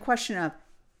having the question of,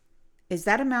 is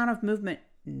that amount of movement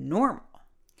normal?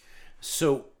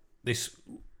 So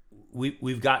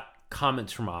we've got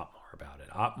comments from Otmar about it.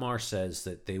 Otmar says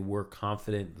that they were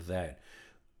confident that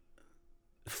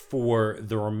for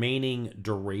the remaining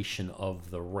duration of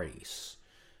the race,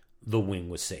 the wing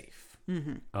was safe.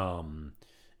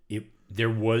 There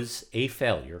was a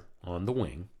failure on the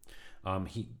wing.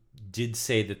 He did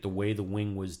say that the way the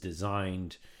wing was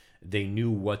designed, they knew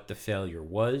what the failure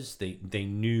was. They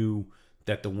knew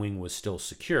that the wing was still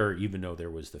secure, even though there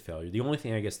was the failure. The only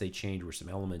thing I guess they changed were some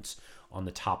elements on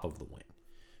the top of the wing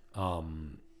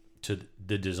to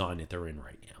the design that they're in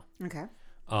right now. Okay.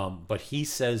 But he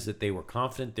says that they were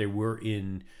confident. They were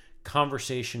in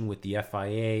conversation with the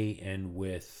FIA and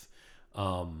with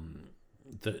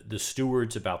the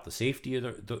stewards about the safety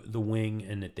of the wing,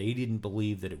 and that they didn't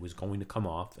believe that it was going to come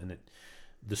off, and that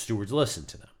the stewards listened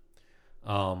to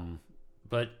them.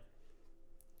 But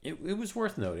it was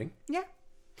worth noting. Yeah.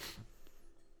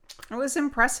 It was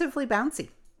impressively bouncy.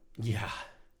 Yeah.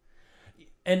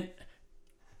 And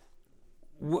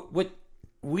what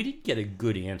we didn't get a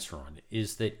good answer on it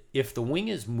is that if the wing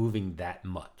is moving that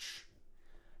much,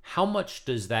 how much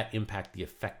does that impact the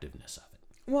effectiveness of it?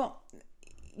 Well,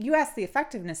 you asked the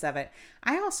effectiveness of it.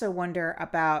 I also wonder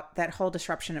about that whole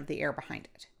disruption of the air behind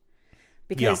it.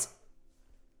 Because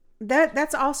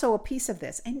that's also a piece of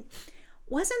this. And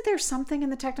wasn't there something in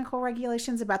the technical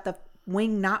regulations about the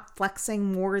wing not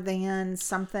flexing more than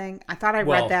something? I thought I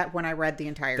read that when I read the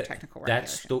entire technical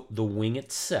regulation. That's the wing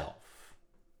itself.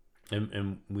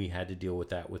 And we had to deal with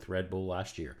that with Red Bull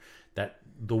last year. That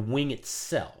the wing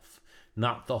itself,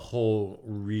 not the whole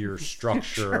rear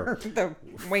structure, the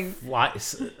wing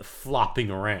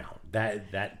flopping around.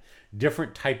 That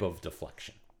different type of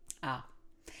deflection.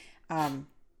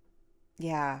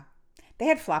 Yeah. They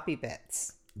had floppy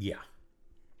bits. Yeah.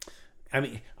 I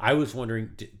mean, I was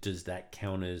wondering, does that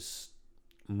count as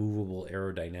movable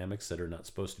aerodynamics that are not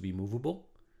supposed to be movable?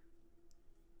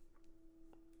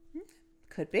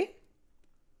 Could be.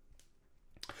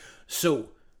 So,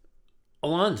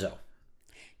 Alonso.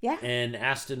 Yeah. And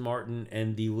Aston Martin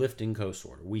and the lift and coast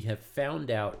order. We have found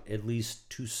out, at least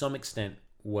to some extent,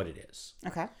 what it is.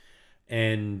 Okay.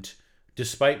 And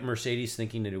despite Mercedes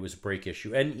thinking that it was a brake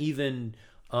issue, and even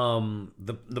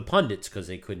the pundits, because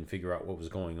they couldn't figure out what was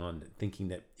going on, thinking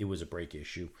that it was a brake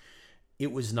issue,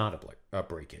 it was not a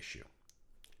brake issue.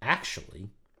 Actually,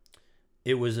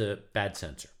 it was a bad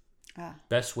sensor.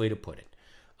 Best way to put it.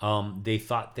 They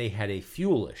thought they had a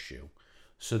fuel issue,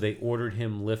 so they ordered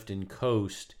him lift and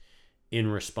coast in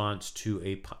response to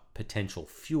a potential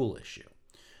fuel issue.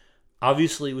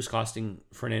 Obviously, it was costing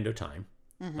Fernando time.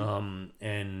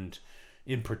 And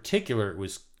in particular, it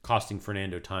was costing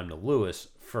Fernando time to Lewis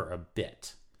for a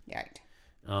bit. Right.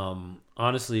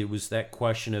 Honestly, it was that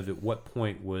question of at what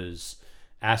point was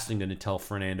Aston going to tell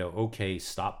Fernando, okay,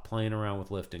 stop playing around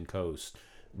with lift and coast.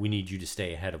 We need you to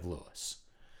stay ahead of Lewis.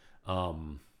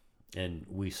 And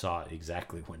we saw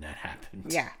exactly when that happened.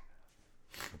 Yeah.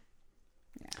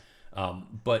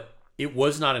 But it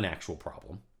was not an actual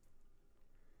problem.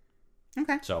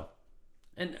 Okay. So,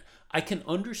 and I can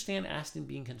understand Aston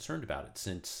being concerned about it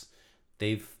since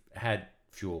they've had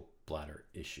fuel bladder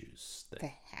issues.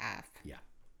 They have. Yeah.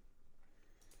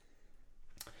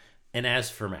 And as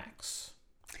for Max.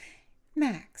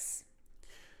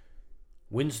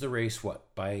 Wins the race,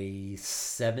 what, by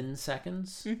 7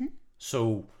 seconds? Mm-hmm.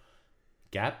 So,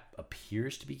 gap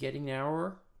appears to be getting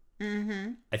narrower.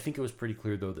 Mm-hmm. I think it was pretty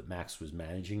clear, though, that Max was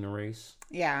managing the race.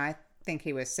 Yeah, I think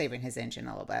he was saving his engine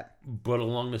a little bit. But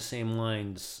along the same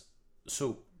lines,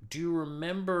 so do you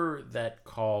remember that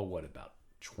call, what, about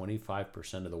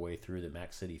 25% of the way through that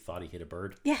Max said he thought he hit a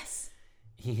bird? Yes.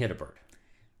 He hit a bird.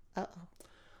 Uh-oh.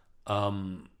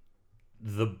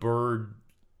 The bird,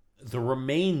 the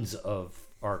remains of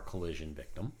our collision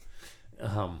victim,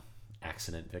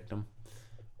 accident victim,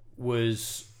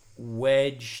 was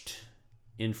wedged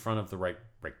in front of the right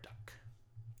brake duct.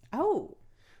 Oh.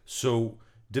 So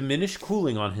diminished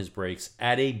cooling on his brakes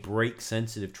at a brake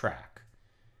sensitive track,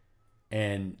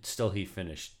 and still he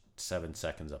finished 7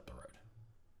 seconds up the road.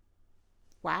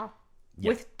 Wow. Yeah.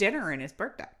 With dinner in his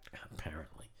brake duct.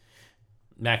 Apparently.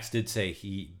 Max did say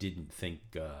he didn't think,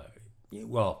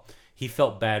 he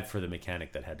felt bad for the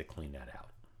mechanic that had to clean that out.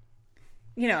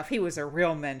 You know, if he was a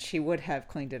real mensch, he would have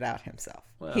cleaned it out himself.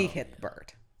 Well, he hit the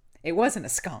bird. It wasn't a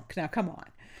skunk. Now, come on.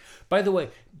 By the way,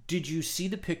 did you see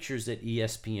the pictures that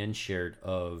ESPN shared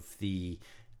of the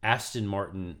Aston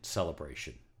Martin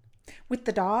celebration? With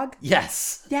the dog?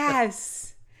 Yes.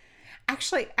 Yes.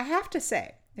 Actually, I have to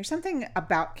say, there's something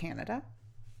about Canada.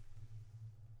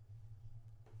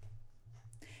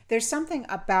 There's something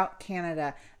about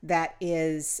Canada that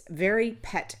is very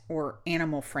pet or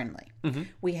animal friendly. Mm-hmm.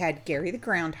 We had Gary the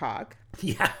Groundhog.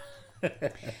 Yeah.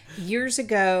 A few years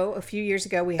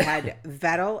ago, we had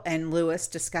Vettel and Lewis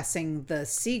discussing the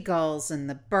seagulls and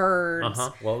the birds.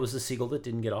 Well, it was the seagull that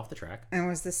didn't get off the track. And it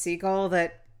was the seagull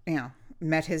that,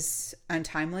 met his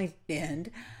untimely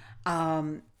end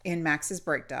in Max's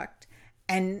brake duct.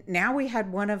 And now we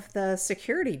had one of the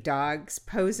security dogs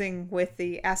posing with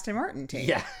the Aston Martin team.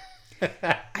 Yeah.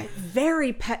 A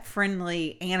very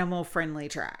pet-friendly, animal-friendly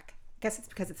track. I guess it's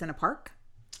because it's in a park.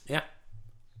 Yeah.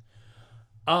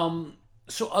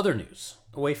 So other news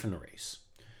away from the race.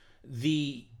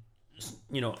 The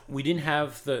we didn't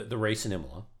have the race in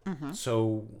Imola.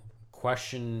 So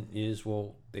question is,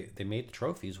 well, they made the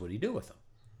trophies. What do you do with them?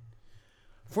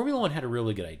 Formula One had a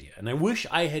really good idea. And I wish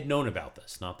I had known about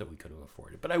this. Not that we could have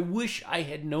afforded it, but I wish I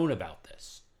had known about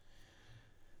this.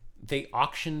 They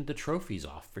auctioned the trophies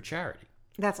off for charity.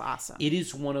 That's awesome. It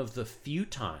is one of the few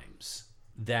times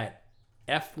that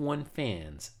F1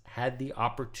 fans had the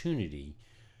opportunity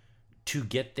to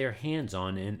get their hands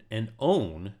on and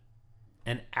own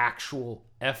an actual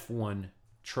F1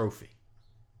 trophy.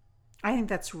 I think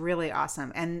that's really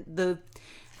awesome. And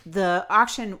the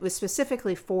auction was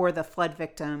specifically for the flood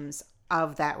victims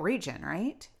of that region,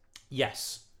 right?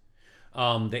 Yes.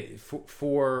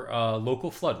 For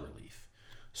local flood relief.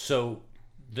 So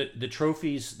the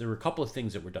trophies, there were a couple of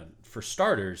things that were done. For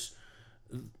starters,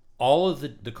 all of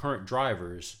the current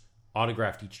drivers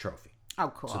autographed each trophy.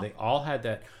 Oh, cool. So they all had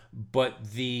that.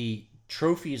 But the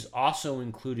trophies also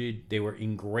included, they were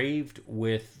engraved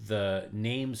with the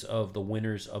names of the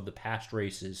winners of the past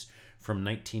races from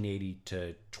 1980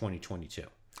 to 2022.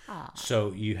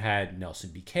 So you had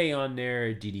Nelson BK on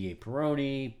there, Didier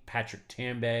Pironi, Patrick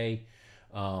Tambay,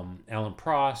 Alan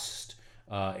Prost,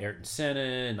 Ayrton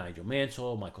Senna, Nigel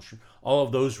Mansell, Michael Schumacher. All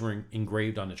of those were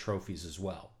engraved on the trophies as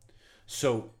well.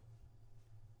 So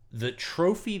the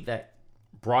trophy that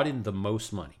brought in the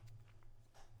most money,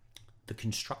 the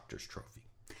Constructors' Trophy.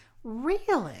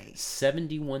 Really?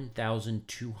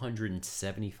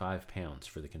 71,275 pounds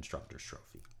for the Constructors'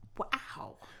 Trophy.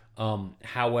 Wow.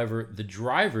 However, the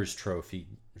Drivers' Trophy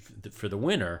for the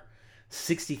winner,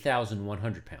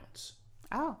 60,100 pounds.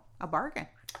 Oh, a bargain.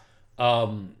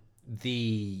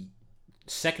 The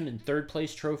second and third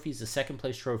place trophies, the second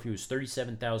place trophy was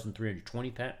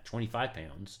 37,325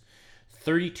 pounds,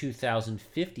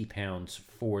 32,050 pounds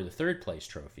for the third place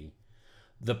trophy.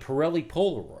 The Pirelli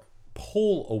Pole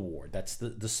Award, that's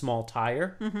the small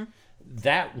tire,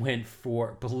 that went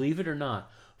for, believe it or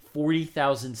not,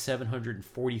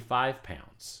 40,745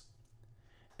 pounds.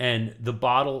 And the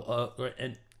bottle,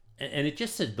 and it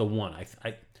just said the one.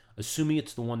 I assuming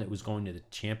it's the one that was going to the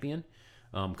champion,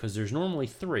 because there's normally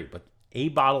three, but a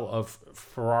bottle of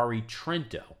Ferrari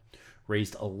Trento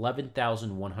raised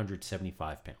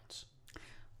 11,175 pounds.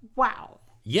 Wow.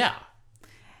 Yeah.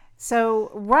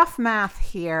 So rough math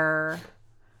here,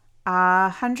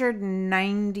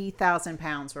 190,000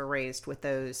 pounds were raised with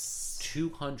those.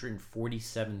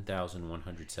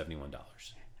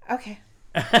 $247,171. Okay.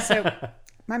 So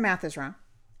my math is wrong.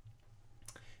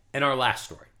 And our last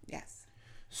story. Yes.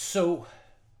 So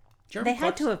Jeremy They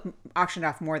had Clarkson, to have auctioned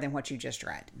off more than what you just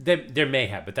read. there may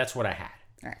have, but that's what I had.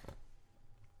 All right.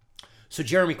 So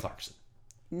Jeremy Clarkson.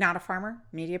 Not a farmer,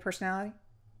 media personality?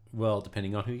 Well,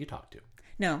 depending on who you talk to.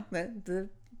 No, the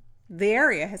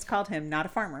area has called him not a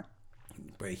farmer.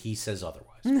 But he says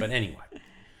otherwise. But anyway.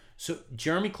 So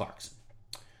Jeremy Clarkson.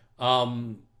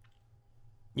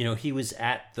 He was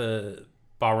at the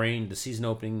season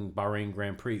opening Bahrain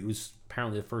Grand Prix. It was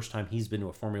apparently the first time he's been to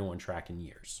a Formula One track in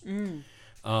years.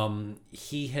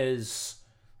 He has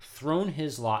thrown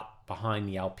his lot behind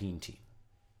the Alpine team.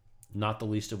 Not the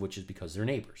least of which is because they're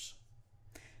neighbors.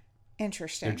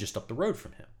 Interesting. They're just up the road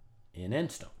from him in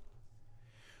Enstone.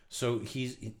 So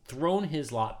he's thrown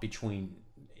his lot to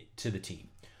the team.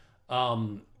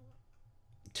 To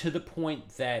the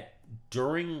point that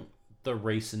during the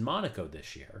race in Monaco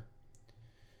this year,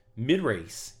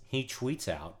 mid-race, he tweets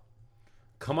out,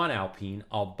 "Come on, Alpine,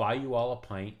 I'll buy you all a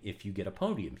pint if you get a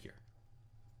podium here."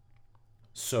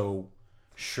 So,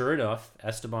 sure enough,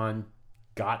 Esteban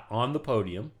got on the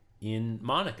podium in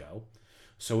Monaco.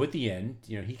 So at the end,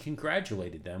 he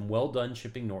congratulated them. Well done,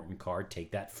 Chipping Norton car.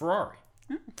 Take that Ferrari.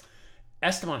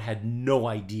 Esteban had no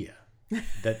idea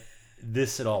that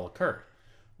this had all occurred.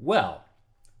 Well,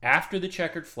 after the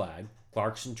checkered flag,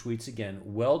 Clarkson tweets again,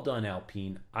 "Well done,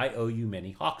 Alpine. I owe you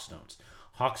many Hawkstones."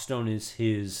 Hawkstone is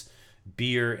his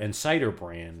beer and cider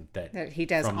brand that he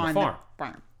does from on the farm. the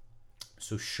farm.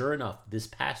 So sure enough, this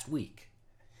past week,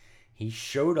 he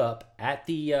showed up at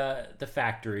the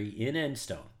factory in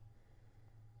Enstone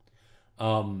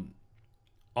on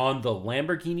the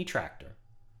Lamborghini tractor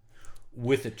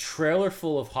with a trailer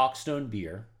full of Hawkstone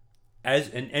beer,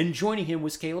 and joining him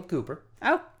was Caleb Cooper.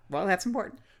 Oh, well, that's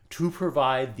important. To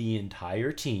provide the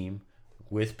entire team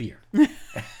with beer.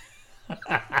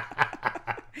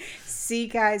 See,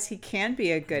 guys, he can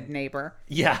be a good neighbor.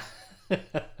 Yeah.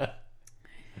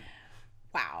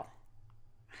 Wow.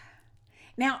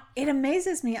 Now, it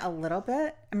amazes me a little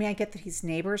bit. I mean, I get that he's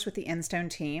neighbors with the Enstone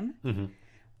team,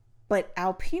 but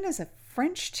Alpine is a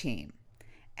French team.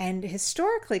 And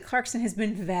historically, Clarkson has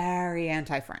been very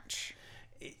anti-French.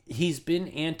 He's been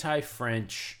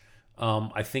anti-French.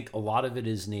 I think a lot of it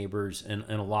is neighbors, and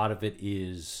a lot of it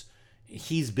is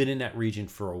he's been in that region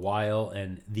for a while,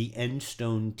 and the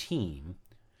Endstone team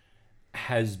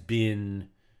has been,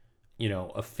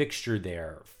 a fixture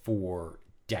there for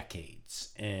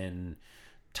decades. And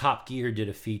Top Gear did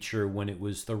a feature when it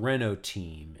was the Renault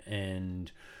team,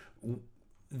 and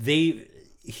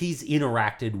he's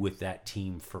interacted with that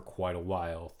team for quite a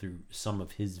while through some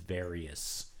of his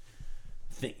various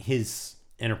his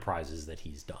enterprises that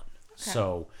he's done. Okay.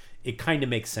 So it kind of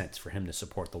makes sense for him to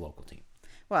support the local team.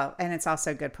 Well, and it's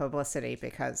also good publicity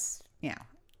because,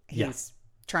 he's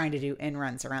trying to do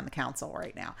in-runs around the council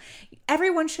right now.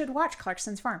 Everyone should watch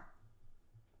Clarkson's Farm.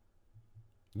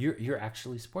 You're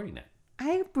actually supporting that.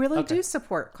 I really do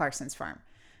support Clarkson's Farm.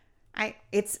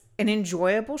 It's an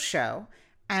enjoyable show,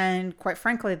 and quite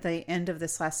frankly, the end of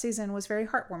this last season was very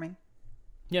heartwarming.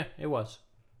 Yeah, it was.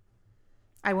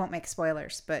 I won't make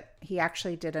spoilers, but he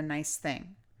actually did a nice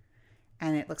thing,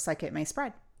 and it looks like it may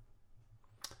spread.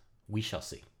 We shall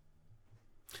see.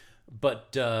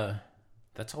 But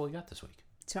that's all we got this week.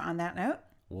 So on that note,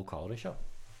 we'll call it a show.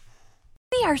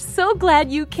 We are so glad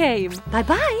you came.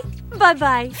 Bye-bye.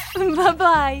 Bye-bye.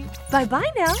 Bye-bye.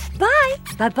 Bye-bye now. Bye.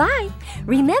 Bye-bye.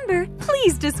 Remember,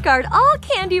 please discard all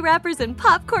candy wrappers and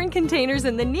popcorn containers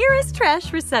in the nearest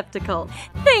trash receptacle.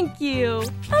 Thank you.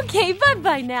 Okay,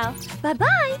 bye-bye now.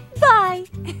 Bye-bye. Bye.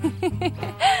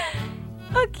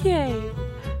 Okay.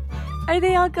 Are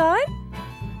they all gone?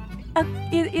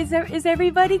 Is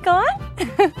everybody gone?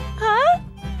 Huh?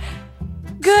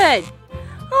 Good.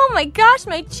 Oh my gosh,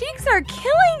 my cheeks are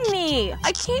killing me.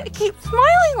 I can't keep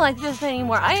smiling like this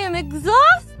anymore. I am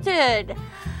exhausted.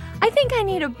 I think I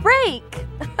need a break.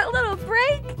 A little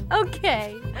break?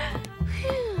 Okay.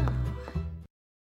 Phew.